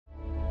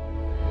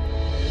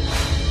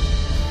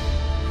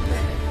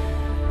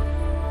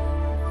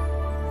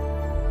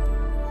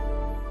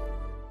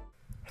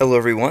Hello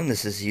everyone,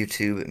 this is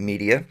YouTube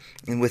Media,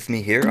 and with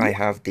me here I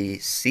have the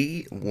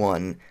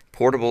C1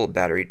 portable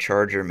battery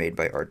charger made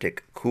by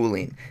Arctic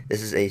Cooling.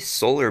 This is a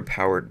solar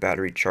powered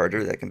battery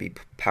charger that can be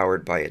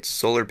powered by its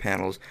solar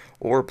panels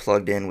or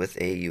plugged in with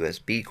a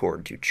USB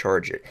cord to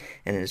charge it,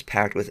 and it is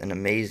packed with an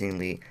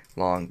amazingly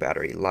long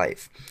battery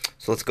life.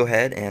 So let's go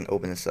ahead and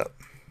open this up.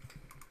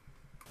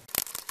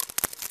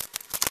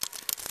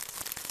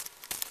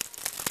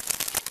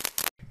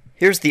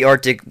 Here's the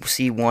Arctic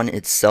C1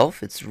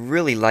 itself. It's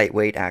really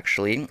lightweight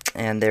actually,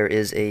 and there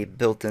is a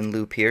built-in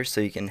loop here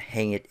so you can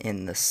hang it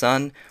in the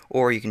sun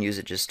or you can use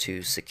it just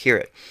to secure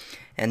it.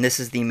 And this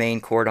is the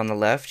main cord on the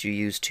left you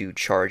use to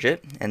charge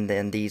it, and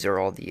then these are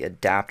all the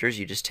adapters.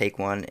 You just take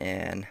one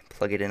and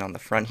plug it in on the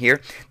front here.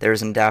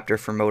 There's an adapter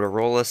for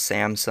Motorola,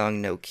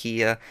 Samsung,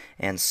 Nokia,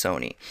 and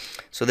Sony.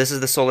 So this is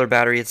the solar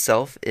battery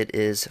itself. It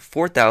is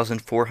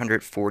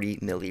 4,440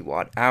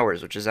 milliwatt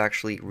hours, which is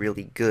actually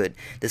really good.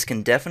 This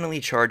can definitely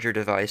charge your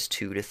device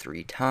 2 to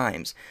 3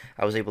 times.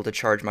 I was able to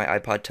charge my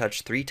iPod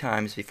Touch 3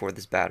 times before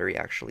this battery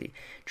actually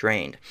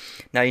drained.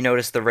 Now you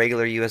notice the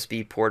regular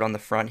USB port on the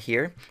front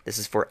here. This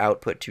is for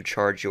output to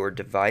charge your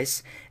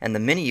device, and the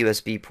mini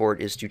USB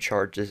port is to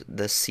charge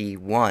the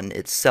C1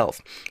 itself.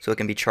 So it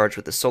can be charged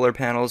with the solar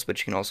panels, but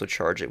you can also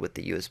charge it with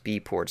the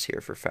USB ports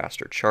here for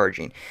faster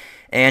charging.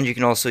 And you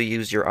can also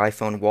use your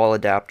iPhone wall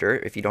adapter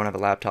if you don't have a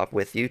laptop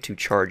with you to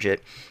charge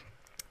it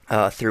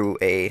through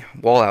a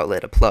wall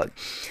outlet, a plug.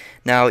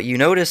 Now you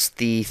notice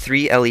the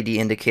 3 LED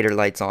indicator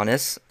lights on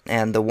this,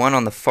 and the one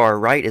on the far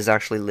right is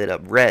actually lit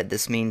up red.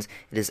 This means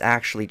it is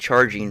actually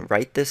charging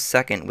right this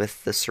second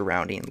with the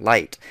surrounding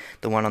light.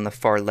 The one on the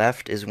far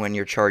left is when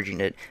you're charging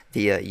it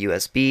via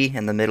USB,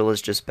 and the middle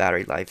is just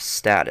battery life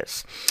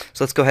status.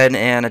 So let's go ahead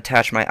and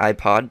attach my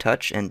iPod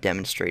Touch and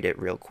demonstrate it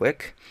real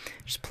quick.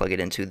 Just plug it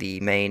into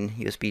the main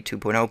USB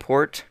 2.0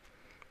 port.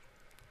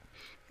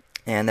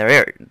 And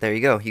there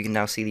you go. You can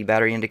now see the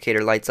battery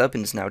indicator lights up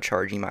and is now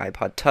charging my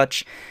iPod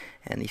Touch,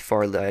 and the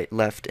far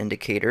left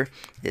indicator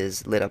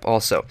is lit up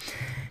also.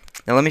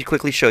 Now let me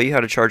quickly show you how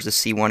to charge the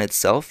C1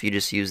 itself. You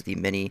just use the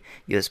mini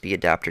USB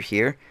adapter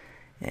here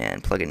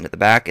and plug it into the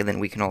back, and then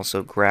we can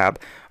also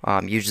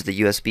use the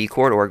USB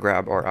cord or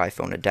grab our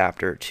iPhone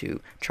adapter to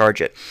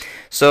charge it.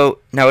 So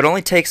now it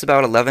only takes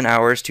about 11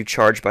 hours to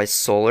charge by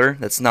solar.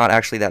 That's not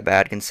actually that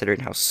bad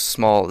considering how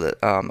small the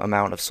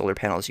amount of solar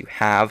panels you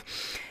have.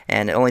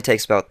 And it only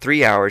takes about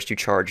 3 hours to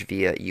charge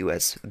via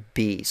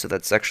USB, so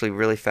that's actually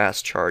really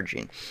fast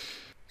charging.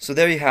 So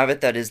there you have it.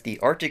 That is the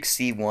Arctic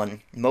C1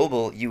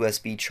 mobile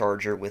USB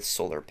charger with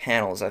solar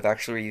panels. I've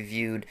actually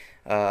reviewed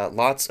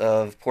lots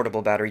of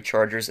portable battery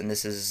chargers, and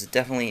this is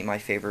definitely my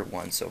favorite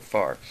one so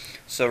far.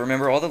 So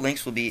remember, all the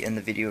links will be in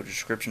the video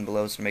description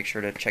below, so make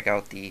sure to check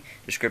out the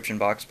description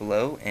box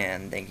below,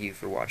 and thank you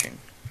for watching.